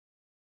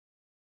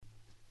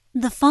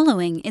The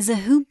following is a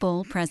Hoop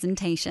Ball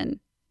presentation.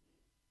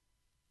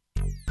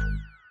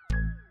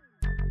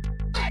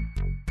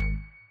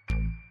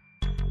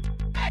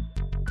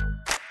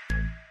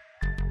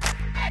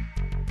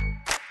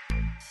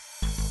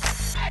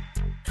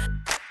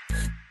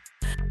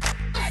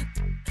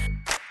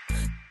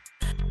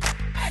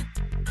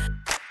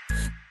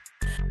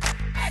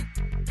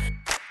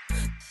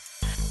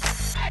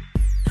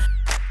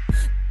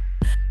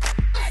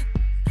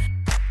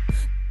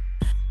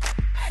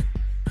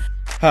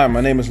 Hi,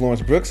 my name is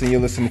Lawrence Brooks, and you're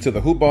listening to the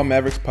Hoop Ball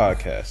Mavericks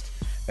podcast.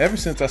 Ever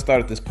since I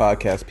started this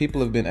podcast, people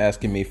have been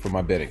asking me for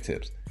my betting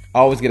tips. I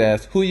always get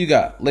asked, who you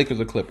got, Lakers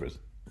or Clippers,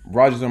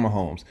 Rodgers or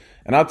Mahomes?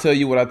 And I'll tell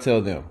you what I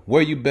tell them.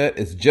 Where you bet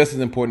is just as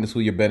important as who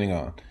you're betting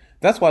on.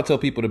 That's why I tell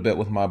people to bet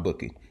with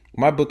MyBookie.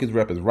 MyBookie's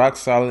rep is rock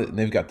solid, and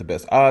they've got the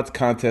best odds,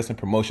 contests, and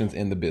promotions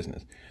in the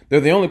business. They're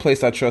the only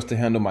place I trust to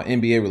handle my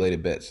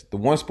NBA-related bets. The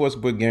one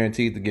sportsbook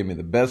guaranteed to give me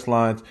the best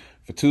lines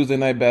for Tuesday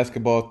night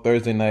basketball,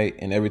 Thursday night,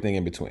 and everything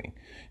in between.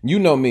 You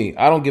know me,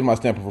 I don't give my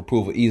stamp of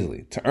approval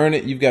easily. To earn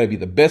it, you've got to be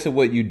the best at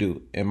what you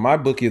do, and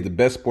MyBookie is the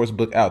best sports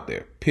book out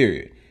there,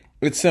 period.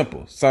 It's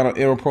simple. Sign up,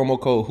 enter promo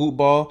code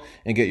HoopBall,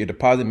 and get your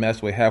deposit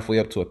matched away halfway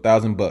up to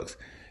 $1,000.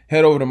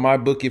 Head over to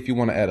MyBookie if you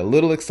want to add a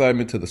little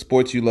excitement to the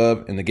sports you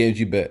love and the games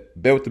you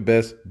bet. Bet with the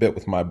best, bet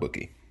with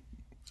MyBookie.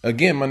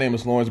 Again, my name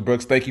is Lawrence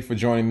Brooks. Thank you for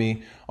joining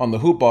me on the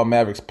Hoop Ball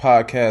Mavericks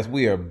podcast.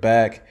 We are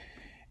back,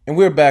 and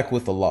we're back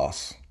with a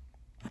loss.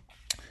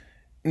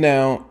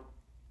 Now,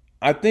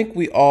 I think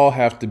we all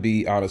have to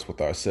be honest with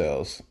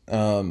ourselves.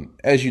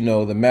 As you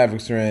know, the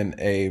Mavericks are in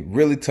a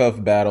really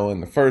tough battle in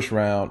the first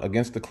round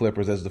against the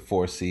Clippers as the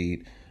 4th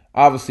seed.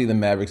 Obviously, the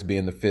Mavericks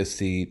being the 5th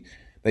seed.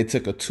 They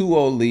took a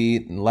 2-0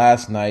 lead, and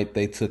last night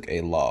they took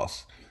a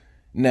loss.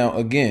 Now,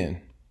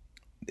 again,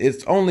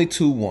 it's only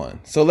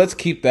 2-1, so let's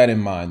keep that in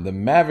mind. The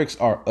Mavericks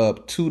are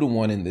up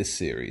 2-1 in this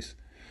series.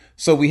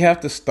 So we have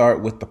to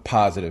start with the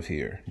positive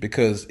here,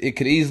 because it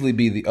could easily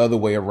be the other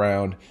way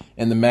around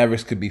and the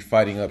Mavericks could be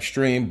fighting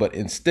upstream, but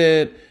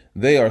instead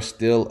they are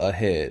still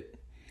ahead.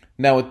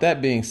 Now, with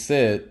that being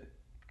said,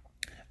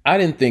 I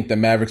didn't think the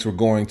Mavericks were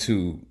going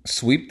to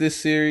sweep this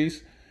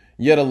series,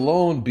 yet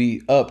alone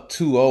be up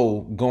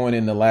 2-0 going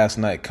into last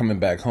night coming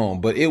back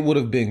home. But it would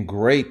have been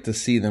great to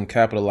see them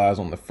capitalize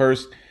on the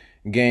first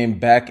game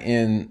back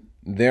in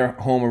their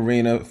home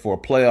arena for a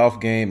playoff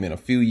game in a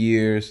few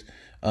years.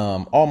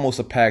 Almost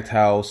a packed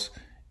house,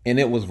 and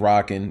it was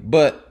rocking,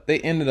 but they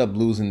ended up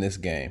losing this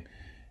game.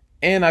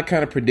 And I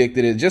kind of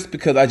predicted it just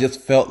because I just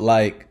felt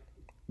like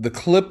the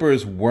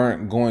Clippers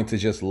weren't going to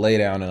just lay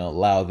down and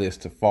allow this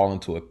to fall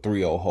into a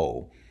 3-0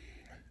 hole.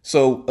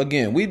 So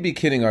again, we'd be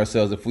kidding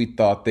ourselves if we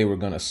thought they were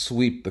going to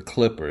sweep the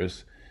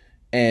Clippers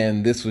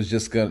and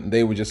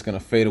they were just going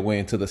to fade away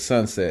into the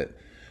sunset.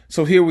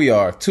 So here we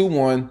are,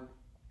 2-1.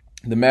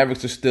 The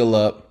Mavericks are still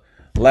up.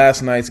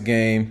 Last night's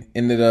game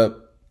ended up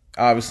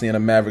obviously in a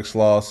Mavericks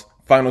loss.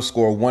 Final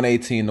score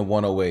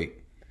 118-108.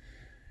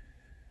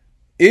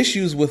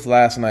 Issues with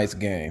last night's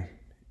game.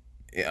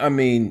 I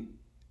mean,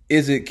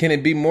 can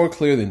it be more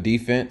clear than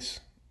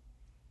defense?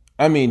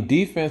 I mean,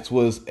 defense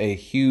was a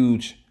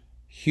huge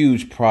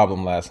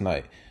problem last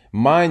night.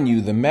 Mind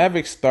you, the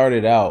Mavericks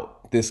started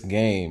out this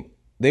game,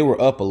 they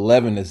were up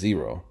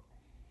 11-0.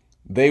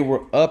 They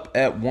were up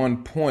at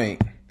one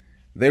point.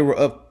 They were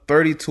up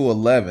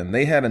 30-11.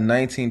 They had a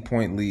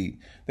 19-point lead.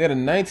 They had a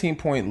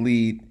 19-point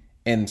lead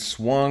and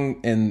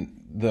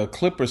the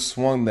Clippers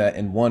swung that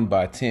and won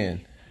by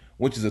 10,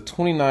 which is a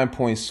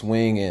 29-point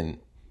swing. And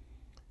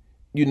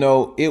you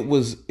know, it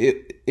was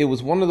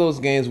one of those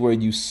games where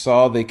you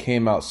saw they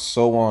came out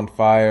so on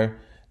fire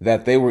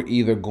that they were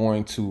either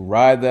going to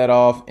ride that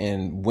off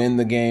and win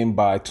the game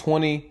by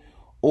 20,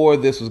 or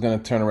this was going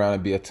to turn around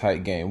and be a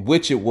tight game,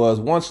 which it was.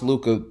 Once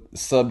Luka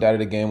subbed out of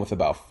the game with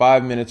about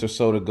 5 minutes or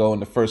so to go in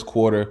the first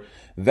quarter,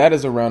 that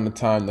is around the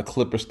time the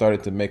Clippers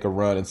started to make a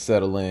run and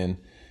settle in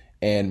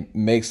and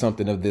make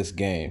something of this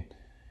game.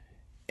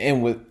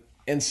 And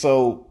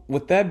so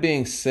with that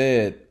being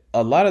said,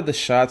 a lot of the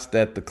shots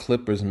that the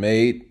Clippers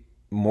made,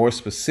 more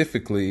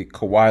specifically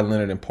Kawhi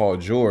Leonard and Paul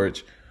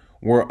George,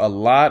 were a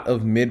lot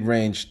of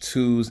mid-range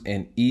twos,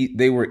 and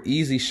they were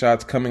easy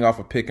shots coming off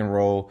a pick and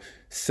roll,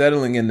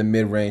 settling in the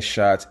mid-range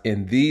shots,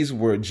 and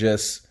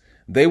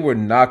they were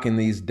knocking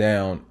these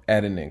down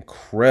at an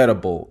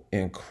incredible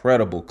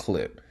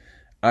clip.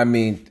 I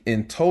mean,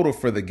 in total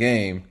for the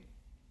game,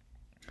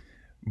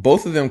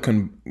 both of them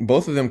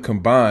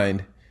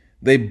combined,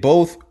 they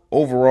both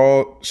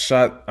overall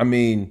shot. I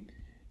mean,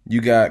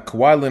 you got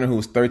Kawhi Leonard, who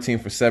was 13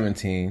 for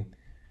 17,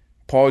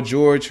 Paul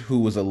George, who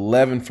was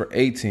 11 for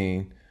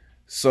 18.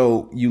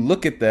 So you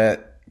look at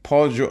that,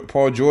 Paul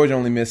George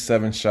only missed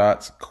 7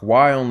 shots,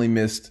 Kawhi only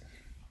missed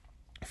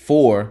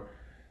 4.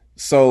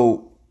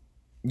 So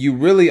you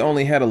really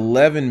only had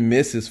 11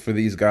 misses for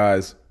these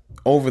guys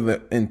over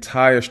the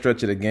entire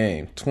stretch of the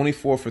game.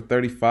 24 for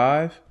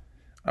 35,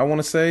 I want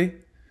to say.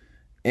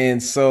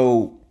 And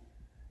so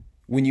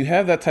when you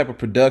have that type of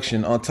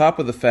production, on top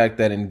of the fact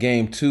that in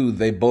game 2,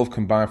 they both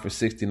combined for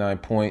 69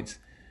 points,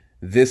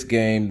 this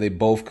game, they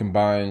both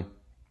combined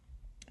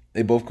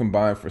They both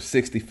combined for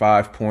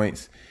 65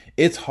 points.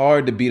 It's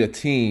hard to beat a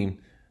team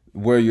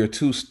where your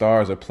two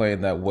stars are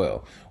playing that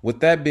well. With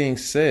that being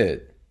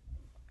said,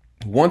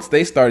 once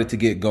they started to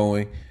get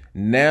going,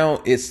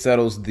 now it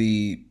settles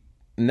the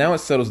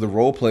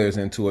role players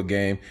into a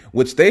game,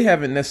 which they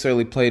haven't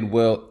necessarily played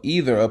well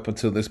either up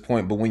until this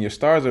point. But when your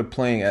stars are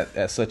playing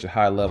at such a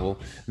high level,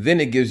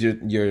 then it gives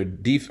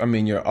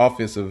your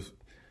offensive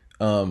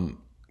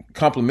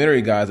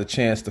complementary guys a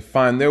chance to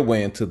find their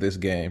way into this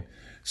game.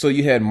 So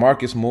you had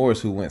Marcus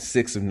Morris, who went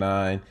 6 of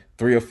 9,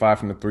 3 of 5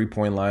 from the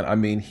 3-point line. I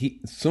mean,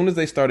 as soon as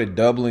they started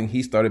doubling,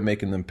 he started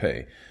making them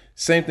pay.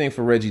 Same thing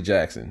for Reggie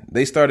Jackson.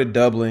 They started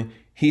doubling.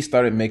 He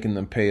started making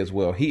them pay as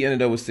well. He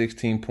ended up with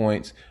 16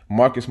 points.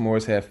 Marcus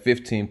Morris had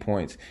 15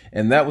 points.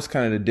 And that was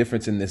kind of the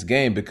difference in this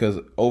game, because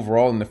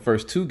overall in the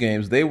first two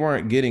games, they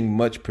weren't getting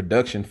much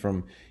production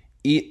from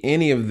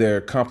any of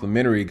their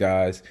complimentary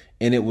guys,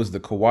 and it was the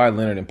Kawhi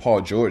Leonard and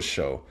Paul George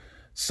show.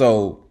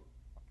 So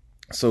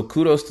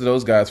kudos to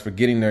those guys for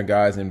getting their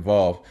guys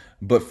involved.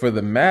 But for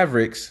the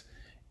Mavericks,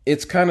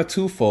 it's kind of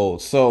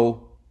twofold.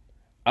 So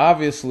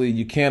obviously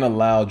you can't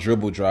allow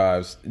dribble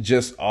drives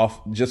just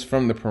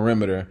from the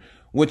perimeter,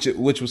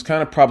 which was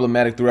kind of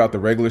problematic throughout the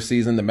regular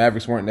season. The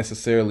Mavericks weren't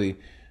necessarily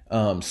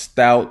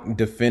stout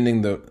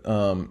defending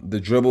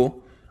the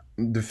dribble,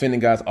 defending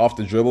guys off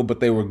the dribble,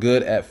 but they were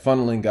good at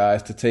funneling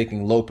guys to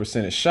taking low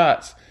percentage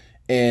shots.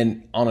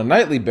 And on a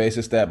nightly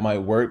basis, that might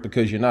work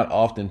because you're not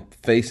often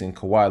facing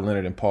Kawhi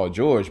Leonard and Paul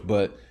George.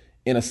 But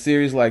in a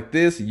series like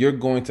this, you're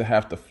going to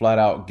have to flat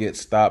out get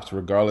stops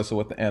regardless of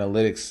what the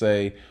analytics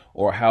say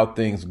or how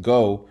things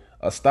go.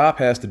 A stop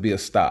has to be a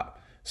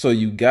stop. So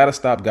you got to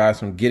stop guys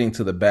from getting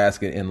to the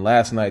basket. And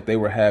last night they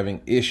were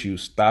having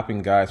issues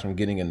stopping guys from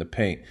getting in the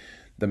paint.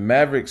 The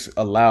Mavericks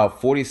allowed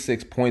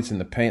 46 points in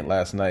the paint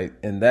last night,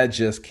 and that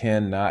just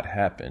cannot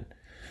happen.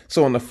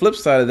 So on the flip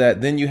side of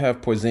that, then you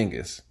have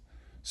Porzingis.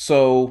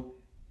 So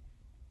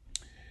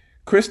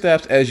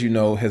Kristaps, as you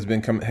know,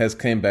 has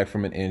came back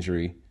from an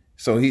injury.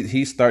 So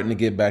he's starting to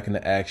get back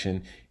into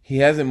action. He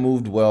hasn't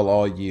moved well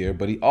all year,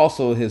 but he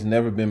also has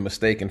never been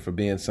mistaken for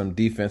being some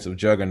defensive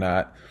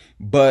juggernaut.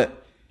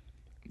 But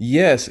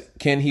yes,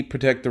 can he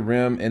protect the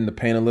rim and the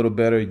paint a little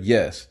better?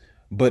 Yes.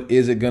 But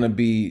is it going to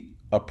be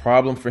a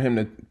problem for him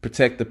to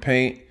protect the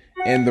paint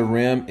and the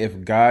rim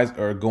if guys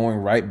are going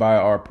right by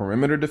our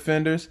perimeter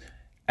defenders?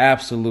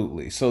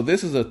 Absolutely. So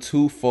this is a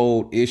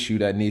twofold issue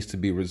that needs to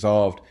be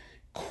resolved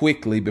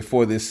quickly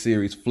before this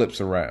series flips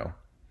around.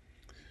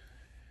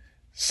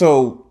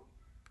 So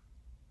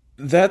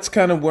that's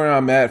kind of where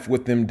I'm at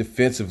with them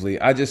defensively.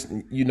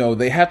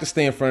 They have to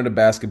stay in front of the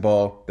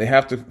basketball. They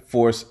have to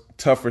force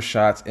tougher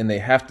shots, and they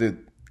have to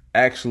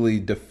actually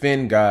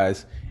defend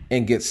guys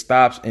and get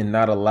stops and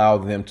not allow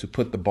them to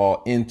put the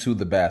ball into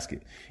the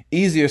basket.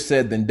 Easier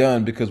said than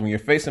done, because when you're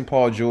facing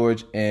Paul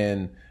George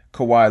and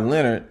Kawhi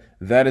Leonard,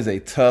 that is a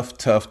tough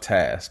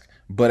task.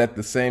 But at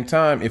the same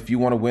time, if you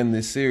want to win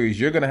this series,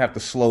 you're going to have to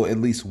slow at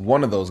least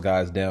one of those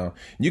guys down.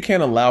 You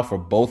can't allow for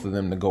both of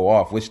them to go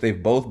off, which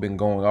they've both been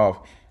going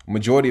off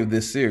majority of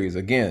this series.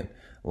 Again,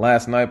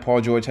 last night,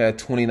 Paul George had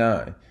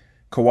 29.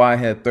 Kawhi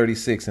had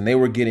 36, and they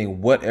were getting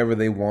whatever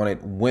they wanted,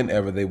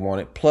 whenever they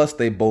wanted. Plus,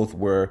 they both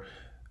were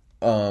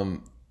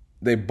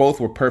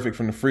perfect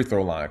from the free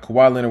throw line.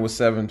 Kawhi Leonard was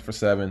 7 for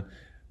 7.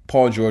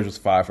 Paul George was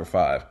 5 for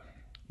 5.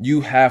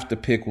 You have to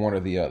pick one or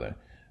the other.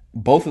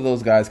 Both of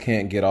those guys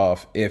can't get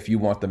off if you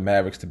want the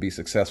Mavericks to be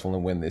successful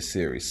and win this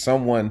series.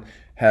 Someone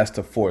has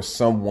to force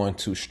someone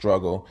to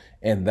struggle,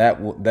 and that's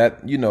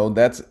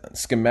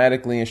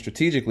schematically and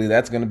strategically,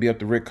 that's going to be up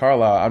to Rick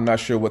Carlisle. I'm not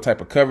sure what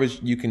type of coverage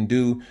you can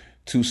do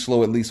to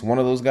slow at least one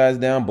of those guys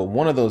down, but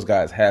one of those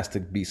guys has to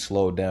be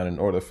slowed down in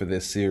order for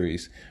this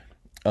series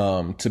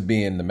to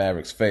be in the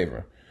Mavericks'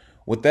 favor.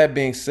 With that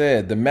being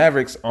said, the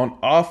Mavericks on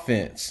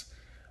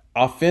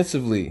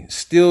offensively,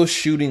 still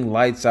shooting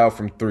lights out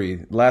from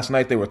three. Last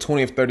night they were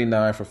 20 of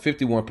 39 for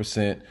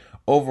 51%.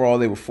 Overall,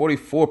 they were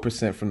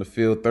 44% from the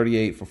field,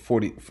 38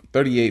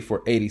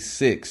 for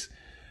 86.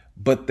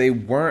 But they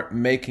weren't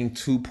making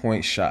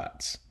 2-point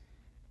shots.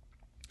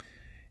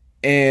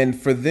 And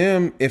for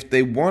them, if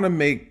they want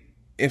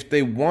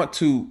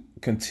to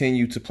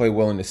continue to play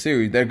well in the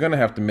series, they're going to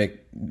have to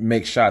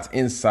make shots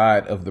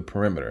inside of the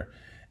perimeter.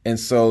 And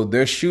so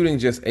they're shooting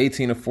just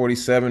 18 of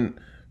 47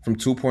 from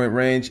 2-point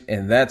range,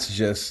 and that's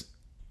just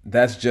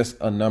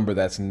a number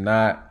that's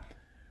not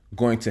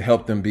going to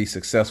help them be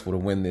successful to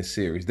win this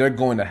series. They're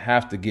going to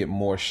have to get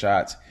more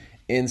shots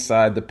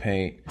inside the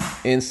paint,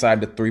 inside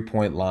the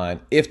 3-point line,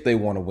 if they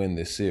want to win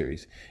this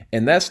series.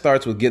 And that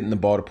starts with getting the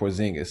ball to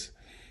Porzingis.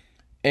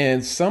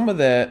 And some of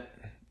that,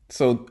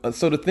 so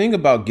the thing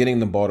about getting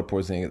the ball to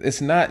Porzingis,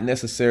 it's not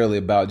necessarily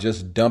about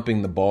just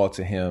dumping the ball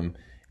to him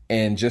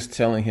and just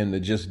telling him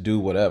to just do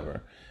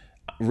whatever.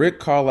 Rick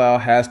Carlisle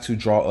has to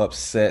draw up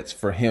sets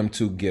for him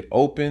to get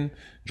open,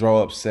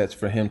 draw up sets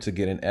for him to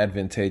get in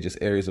advantageous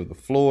areas of the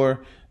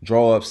floor,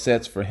 draw up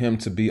sets for him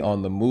to be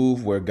on the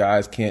move where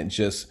guys can't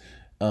just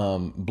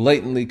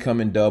blatantly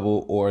come in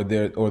double, or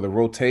the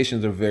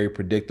rotations are very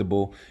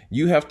predictable.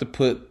 You have to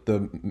put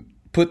the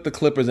put the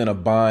Clippers in a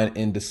bind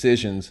in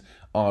decisions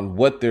on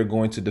what they're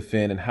going to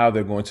defend and how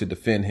they're going to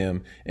defend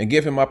him, and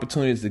give him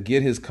opportunities to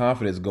get his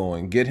confidence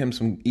going, get him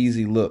some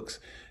easy looks.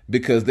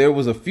 Because there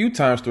was a few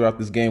times throughout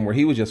this game where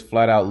he was just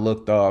flat out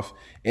looked off,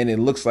 and it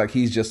looks like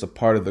he's just a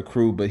part of the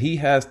crew, but he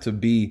has to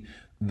be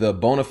the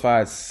bona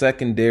fide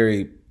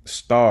secondary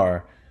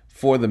star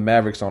for the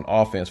Mavericks on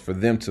offense for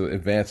them to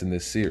advance in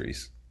this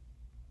series.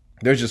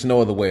 There's just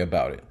no other way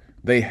about it.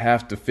 They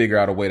have to figure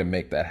out a way to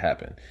make that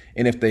happen.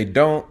 And if they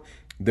don't,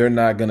 they're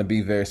not going to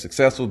be very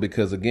successful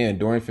because, again,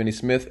 Dorian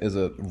Finney-Smith is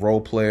a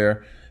role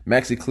player.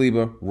 Maxi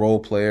Kleber, role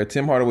player.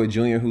 Tim Hardaway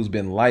Jr., who's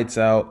been lights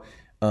out,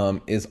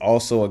 is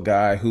also a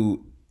guy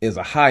who is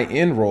a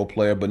high-end role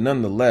player, but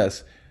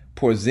nonetheless,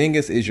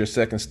 Porzingis is your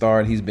second star,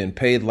 and he's been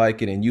paid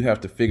like it, and you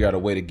have to figure out a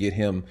way to get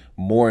him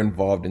more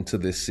involved into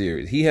this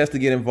series. He has to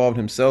get involved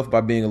himself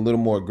by being a little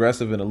more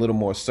aggressive and a little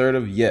more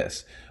assertive,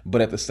 yes.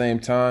 But at the same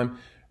time,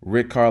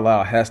 Rick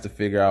Carlisle has to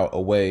figure out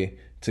a way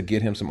to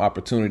get him some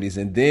opportunities,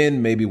 and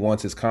then maybe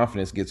once his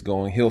confidence gets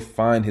going, he'll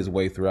find his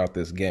way throughout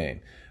this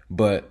game.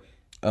 But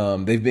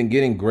they've been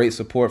getting great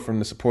support from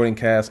the supporting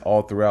cast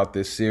all throughout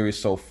this series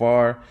so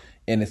far,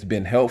 and it's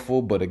been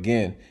helpful. But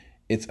again,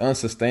 it's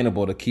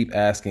unsustainable to keep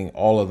asking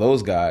all of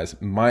those guys,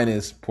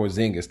 minus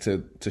Porzingis,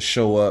 to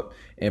show up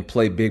and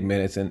play big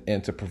minutes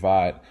and to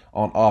provide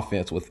on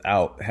offense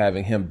without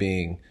having him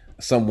being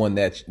someone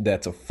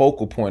that's a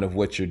focal point of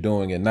what you're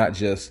doing and not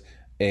just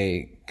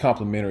a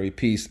complementary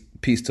piece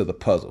to the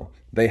puzzle.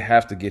 They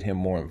have to get him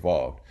more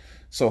involved.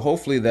 So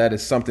hopefully that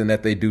is something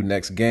that they do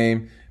next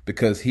game,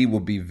 because he will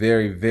be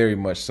very, very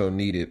much so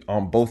needed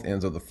on both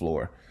ends of the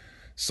floor.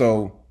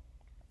 So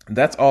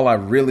that's all I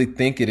really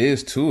think it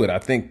is to it. I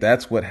think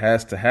that's what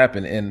has to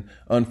happen. And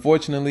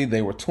unfortunately,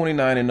 they were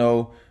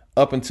 29-0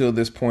 up until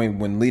this point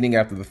when leading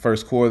after the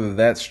first quarter.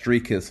 That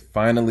streak has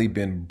finally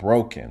been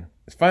broken.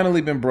 It's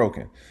finally been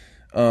broken.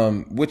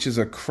 Which is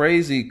a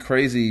crazy,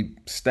 crazy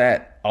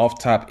stat off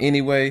top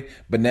anyway.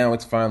 But now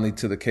it's finally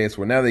to the case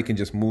where now they can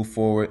just move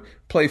forward,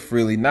 play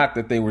freely. Not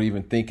that they were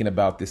even thinking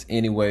about this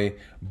anyway,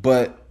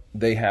 but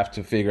they have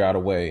to figure out a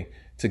way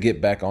to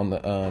get back on the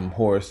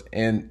horse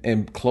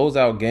and close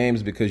out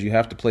games, because you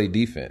have to play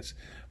defense.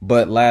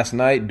 But last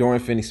night,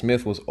 Dorian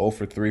Finney-Smith was 0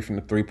 for 3 from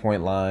the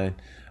three-point line.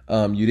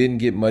 You didn't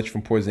get much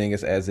from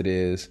Porzingis as it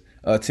is.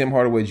 Tim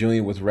Hardaway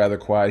Jr. was rather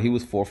quiet. He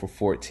was 4 for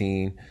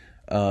 14.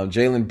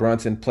 Jalen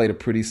Brunson played a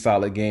pretty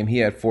solid game. He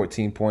had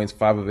 14 points,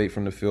 5 of 8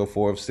 from the field,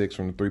 4 of 6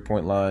 from the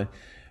three-point line.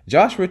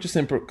 Josh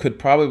Richardson could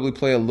probably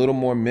play a little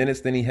more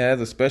minutes than he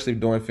has, especially if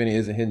Dorian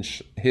Finney-Smith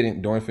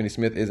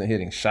isn't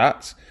hitting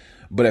shots.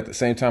 But at the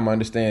same time, I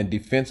understand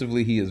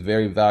defensively he is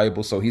very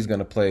valuable, so he's going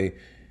to play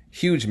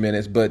huge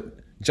minutes. But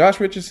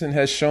Josh Richardson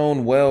has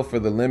shown well for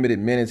the limited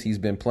minutes he's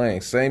been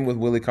playing. Same with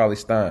Willie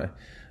Cauley-Stein.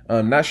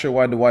 I'm not sure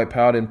why Dwight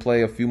Powell didn't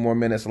play a few more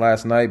minutes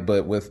last night,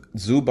 but with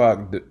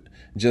Zubac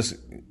just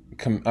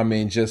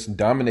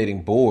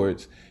dominating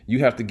boards, you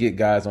have to get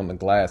guys on the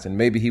glass, and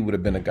maybe he would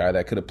have been a guy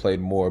that could have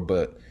played more.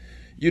 But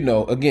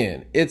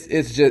again,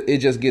 it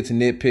just gets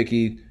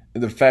nitpicky.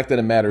 The fact of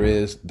the matter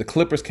is, the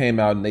Clippers came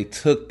out and they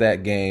took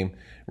that game,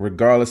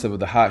 regardless of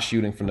the hot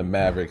shooting from the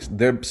Mavericks.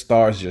 Their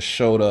stars just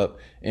showed up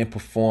and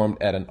performed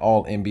at an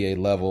all NBA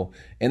level,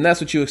 and that's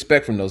what you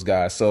expect from those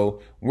guys.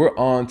 So we're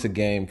on to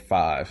game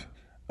 5,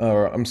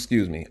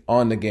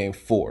 on to game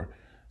 4.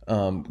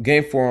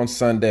 Game 4 on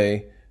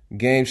Sunday.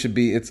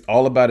 It's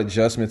all about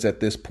adjustments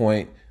at this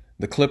point.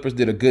 The Clippers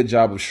did a good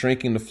job of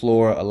shrinking the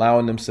floor,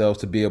 allowing themselves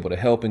to be able to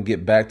help and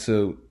get back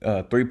to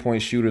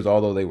three-point shooters,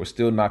 although they were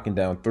still knocking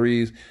down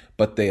threes,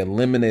 but they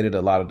eliminated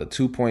a lot of the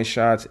two-point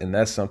shots, and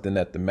that's something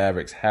that the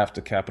Mavericks have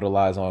to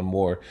capitalize on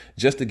more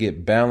just to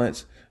get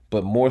balance.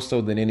 But more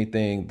so than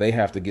anything, they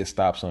have to get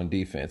stops on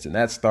defense, and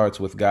that starts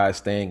with guys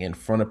staying in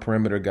front of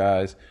perimeter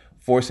guys,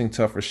 forcing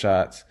tougher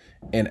shots,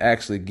 and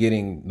actually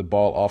getting the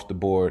ball off the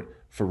board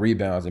for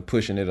rebounds and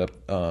pushing it up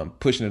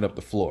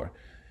the floor.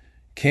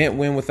 Can't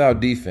win without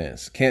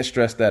defense. Can't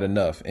stress that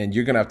enough. And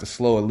you're going to have to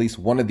slow at least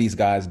one of these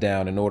guys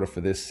down in order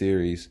for this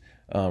series,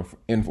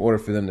 in order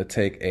for them to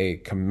take a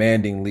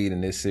commanding lead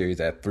in this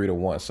series at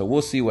 3-1. So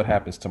we'll see what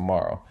happens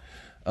tomorrow.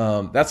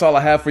 That's all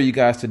I have for you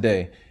guys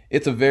today.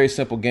 It's a very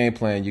simple game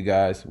plan, you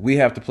guys. We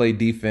have to play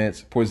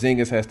defense.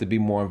 Porzingis has to be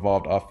more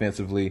involved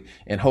offensively,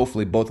 and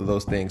hopefully both of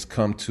those things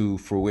come to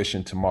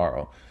fruition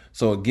tomorrow.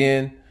 So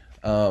again,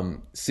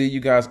 see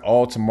you guys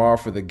all tomorrow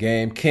for the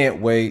game.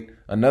 Can't wait.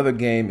 Another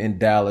game in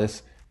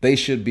Dallas. They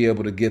should be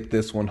able to get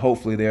this one.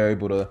 Hopefully they're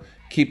able to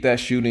keep that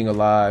shooting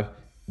alive.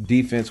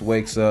 Defense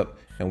wakes up,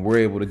 and we're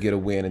able to get a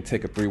win and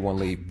take a 3-1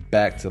 lead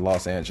back to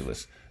Los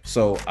Angeles.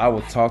 So I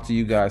will talk to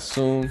you guys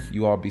soon.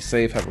 You all be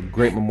safe. Have a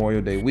great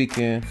Memorial Day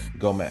weekend.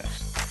 Go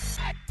Mavs.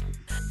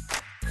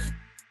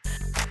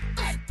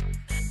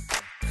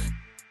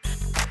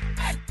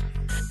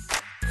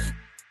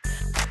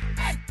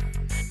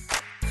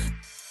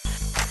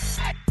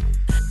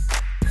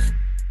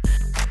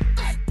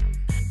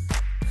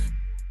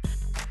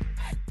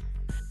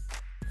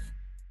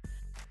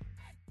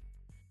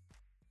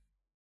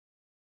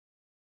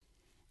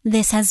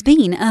 This has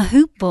been a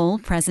Hoop Ball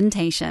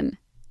presentation.